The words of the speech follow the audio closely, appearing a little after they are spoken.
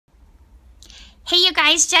Hey you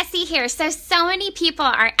guys, Jessie here. So many people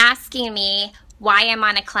are asking me why I'm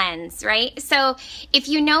on a cleanse, right? So if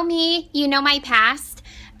you know me, you know my past.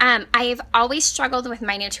 I've always struggled with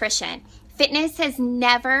my nutrition. Fitness has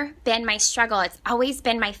never been my struggle. It's always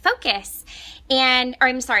been my focus.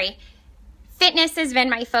 Fitness has been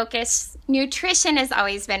my focus. Nutrition has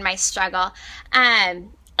always been my struggle.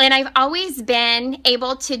 And I've always been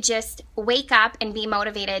able to just wake up and be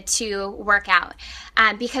motivated to work out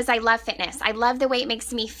because I love fitness. I love the way it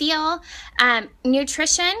makes me feel.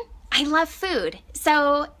 Nutrition, I love food.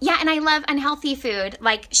 So yeah, and I love unhealthy food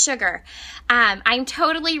like sugar. I'm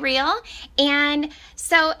totally real. And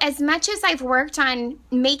so as much as I've worked on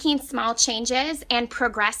making small changes and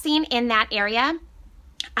progressing in that area,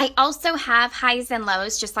 I also have highs and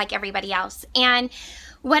lows just like everybody else. And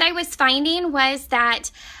what I was finding was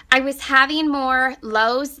that I was having more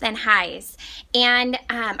lows than highs, and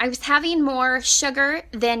I was having more sugar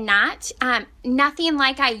than not. Nothing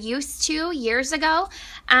like I used to years ago,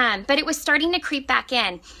 but it was starting to creep back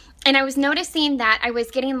in. And I was noticing that I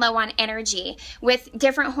was getting low on energy with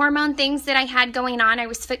different hormone things that I had going on. I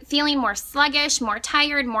was feeling more sluggish, more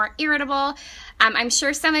tired, more irritable. I'm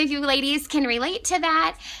sure some of you ladies can relate to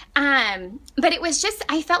that. But it was just,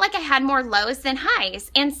 I felt like I had more lows than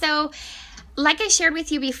highs. And so, like I shared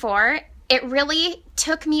with you before, it really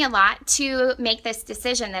took me a lot to make this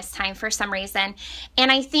decision this time for some reason.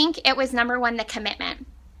 And I think it was number one, the commitment.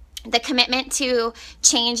 The commitment to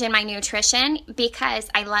change in my nutrition because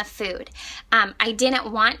I love food. I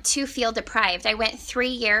didn't want to feel deprived. I went 3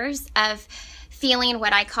 years of feeling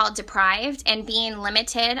what I call deprived and being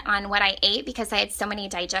limited on what I ate because I had so many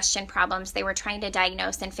digestion problems. They were trying to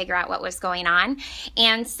diagnose and figure out what was going on.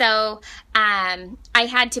 And so I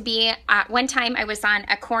had to be, one time I was on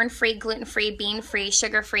a corn-free, gluten-free, bean-free,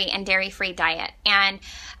 sugar-free, and dairy-free diet.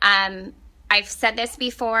 And I've said this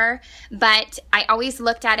before, but I always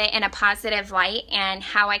looked at it in a positive light and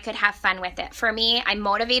how I could have fun with it. For me, I'm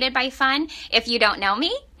motivated by fun. If you don't know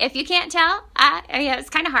me, if you can't tell, it's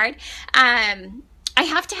kind of hard. I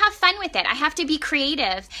have to have fun with it. I have to be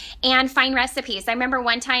creative and find recipes. I remember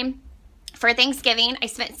one time for Thanksgiving, I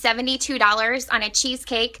spent $72 on a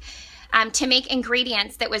cheesecake to make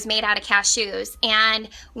ingredients that was made out of cashews, and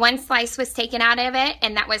one slice was taken out of it,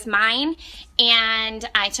 and that was mine, and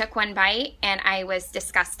I took one bite and I was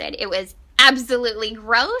disgusted. It was absolutely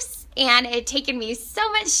gross, and it had taken me so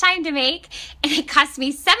much time to make, and it cost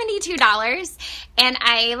me $72, and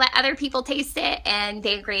I let other people taste it and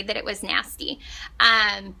they agreed that it was nasty.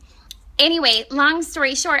 Anyway, long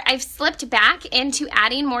story short, I've slipped back into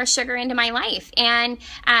adding more sugar into my life. And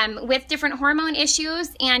with different hormone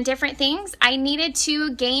issues and different things, I needed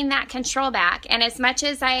to gain that control back. And as much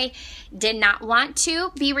as I did not want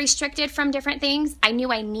to be restricted from different things, I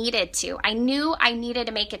knew I needed to. I knew I needed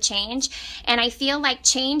to make a change. And I feel like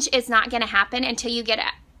change is not going to happen until you get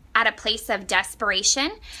at a place of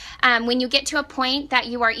desperation. When you get to a point that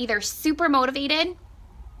you are either super motivated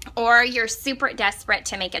or you're super desperate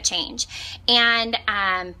to make a change. And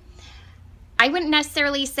I wouldn't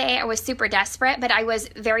necessarily say I was super desperate, but I was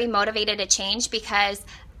very motivated to change because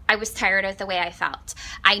I was tired of the way I felt.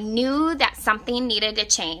 I knew that something needed to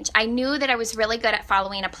change. I knew that I was really good at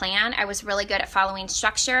following a plan. I was really good at following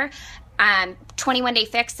structure. 21 Day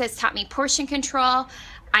Fix has taught me portion control.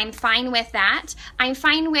 I'm fine with that. I'm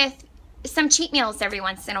fine with some cheat meals every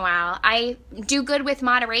once in a while. I do good with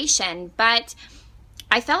moderation, but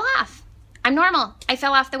I fell off. I'm normal. I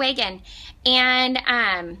fell off the wagon. And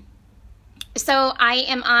so I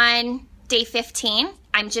am on day 15.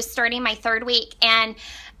 I'm just starting my 3rd week. And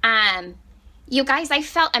you guys, I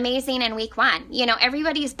felt amazing in week 1. You know,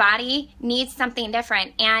 everybody's body needs something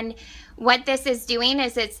different. And what this is doing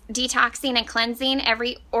is it's detoxing and cleansing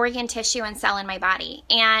every organ, tissue, and cell in my body.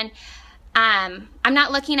 And I'm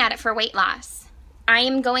not looking at it for weight loss. I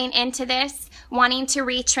am going into this wanting to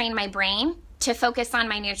retrain my brain to focus on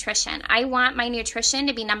my nutrition. I want my nutrition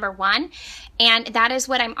to be number one, and that is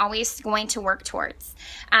what I'm always going to work towards.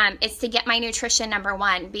 It's to get my nutrition number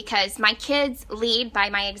one because my kids lead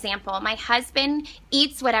by my example. My husband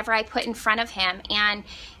eats whatever I put in front of him, and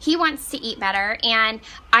he wants to eat better, and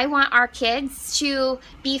I want our kids to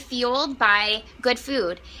be fueled by good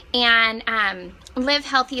food and live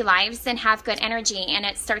healthy lives and have good energy, and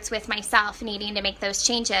it starts with myself needing to make those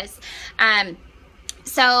changes.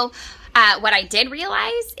 What I did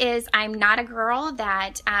realize is I'm not a girl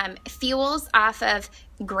that fuels off of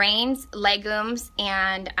grains, legumes,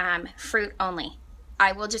 and fruit only.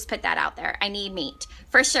 I will just put that out there. I need meat.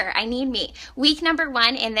 For sure, I need meat. Week number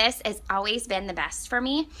 1 in this has always been the best for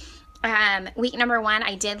me. week number 1,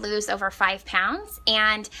 I did lose over 5 pounds.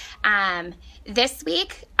 And this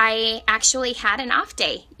week, I actually had an off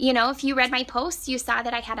day. You know, if you read my posts, you saw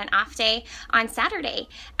that I had an off day on Saturday.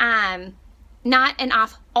 Not an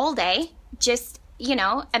off all day, just, you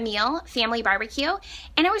know, a meal, family barbecue.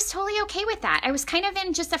 And I was totally okay with that. I was kind of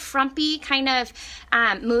in just a frumpy kind of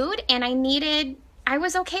mood, and I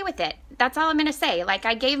was okay with it. That's all I'm going to say. Like,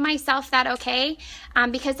 I gave myself that okay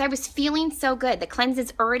because I was feeling so good. The cleanse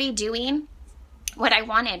is already doing what I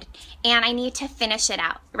wanted, and I need to finish it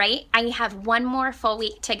out, right? I have 1 more full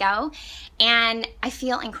week to go, and I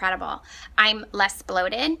feel incredible. I'm less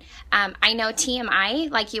bloated. I know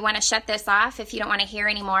TMI, like, you want to shut this off if you don't want to hear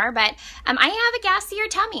anymore, but I have a gassier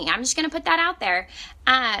tummy. I'm just going to put that out there.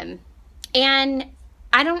 And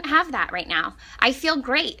I don't have that right now. I feel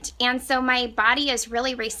great. And so my body is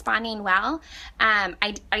really responding well.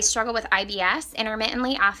 I struggle with IBS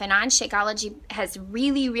intermittently, off and on. Shakeology has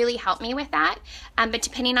really, really helped me with that. But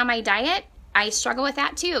depending on my diet, I struggle with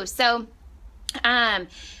that too. So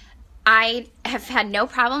I have had no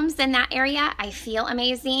problems in that area. I feel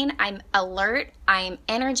amazing. I'm alert. I'm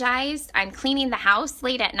energized. I'm cleaning the house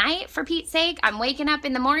late at night, for Pete's sake. I'm waking up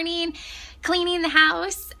in the morning, cleaning the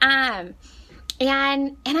house.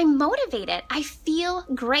 And I'm motivated. I feel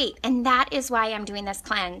great. And that is why I'm doing this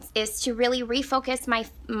cleanse, is to really refocus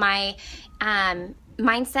my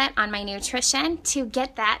mindset on my nutrition, to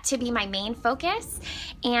get that to be my main focus,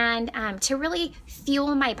 and to really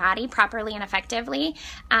fuel my body properly and effectively,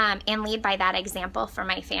 and lead by that example for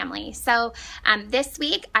my family. So this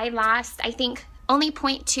week I lost, I think, only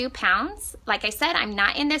 0.2 pounds. Like I said, I'm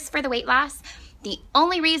not in this for the weight loss. The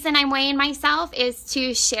only reason I'm weighing myself is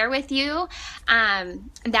to share with you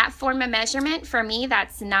that form of measurement. For me,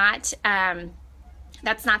 that's not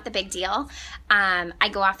the big deal. I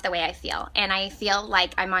go off the way I feel, and I feel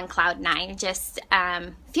like I'm on cloud 9. Just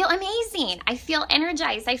feel amazing. I feel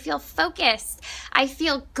energized. I feel focused. I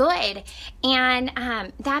feel good, and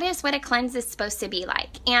that is what a cleanse is supposed to be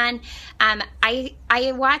like. And I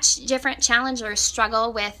watch different challengers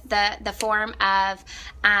struggle with the form of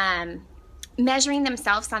measuring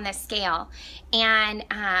themselves on this scale, and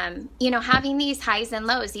having these highs and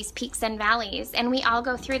lows, these peaks and valleys, and we all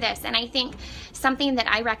go through this. And I think something that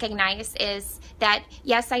I recognize is that,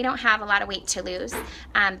 yes, I don't have a lot of weight to lose,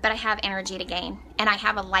 but I have energy to gain, and I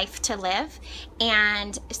have a life to live,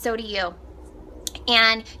 and so do you.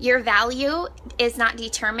 And your value is not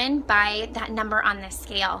determined by that number on the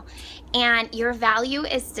scale, and your value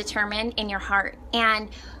is determined in your heart. And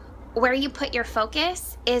where you put your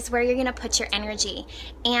focus is where you're going to put your energy.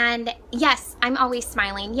 And yes, I'm always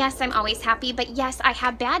smiling. Yes, I'm always happy. But yes, I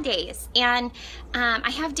have bad days. And I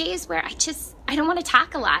have days where I don't want to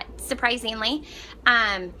talk a lot, surprisingly.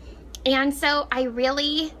 And so I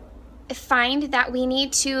really find that we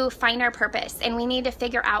need to find our purpose, and we need to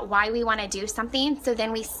figure out why we want to do something, so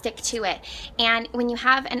then we stick to it. And when you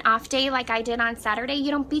have an off day like I did on Saturday,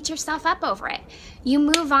 you don't beat yourself up over it. You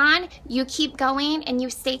move on, you keep going, and you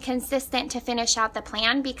stay consistent to finish out the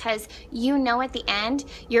plan, because you know at the end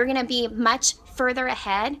you're going to be much further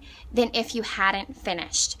ahead than if you hadn't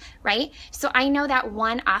finished, right? So I know that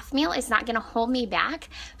one off meal is not going to hold me back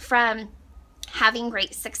from having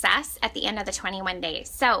great success at the end of the 21 days.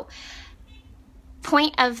 So,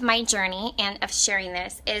 point of my journey and of sharing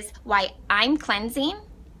this is why I'm cleansing,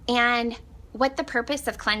 and what the purpose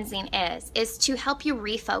of cleansing is to help you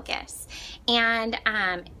refocus. And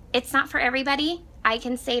it's not for everybody. I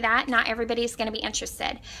can say that. Not everybody's going to be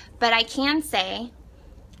interested. But I can say,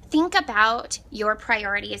 think about your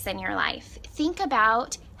priorities in your life. Think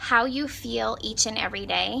about how you feel each and every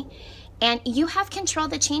day, and you have control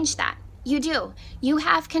to change that. You do. You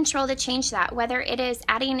have control to change that, whether it is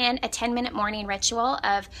adding in a 10-minute morning ritual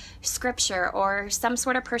of scripture, or some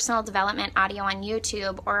sort of personal development audio on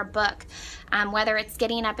YouTube, or a book, whether it's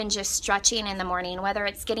getting up and just stretching in the morning, whether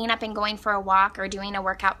it's getting up and going for a walk or doing a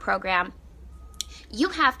workout program. You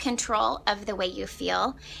have control of the way you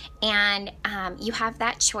feel, and you have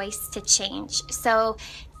that choice to change. So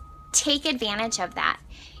take advantage of that.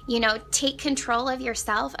 Take control of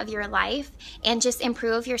yourself, of your life, and just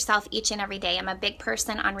improve yourself each and every day. I'm a big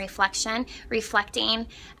person on reflecting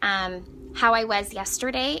how I was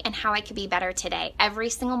yesterday and how I could be better today. Every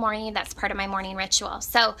single morning, that's part of my morning ritual.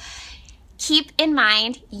 So keep in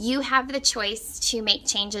mind, you have the choice to make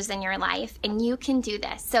changes in your life, and you can do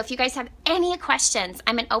this. So if you guys have any questions,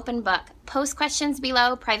 I'm an open book. Post questions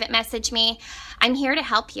below, private message me. I'm here to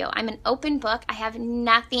help you. I'm an open book. I have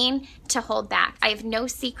nothing to hold back. I have no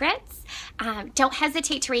secrets. Don't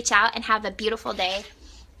hesitate to reach out, and have a beautiful day.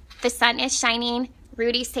 The sun is shining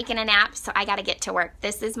Rudy's taking a nap, so I got to get to work.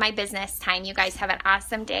 This is my business time. You guys have an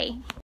awesome day.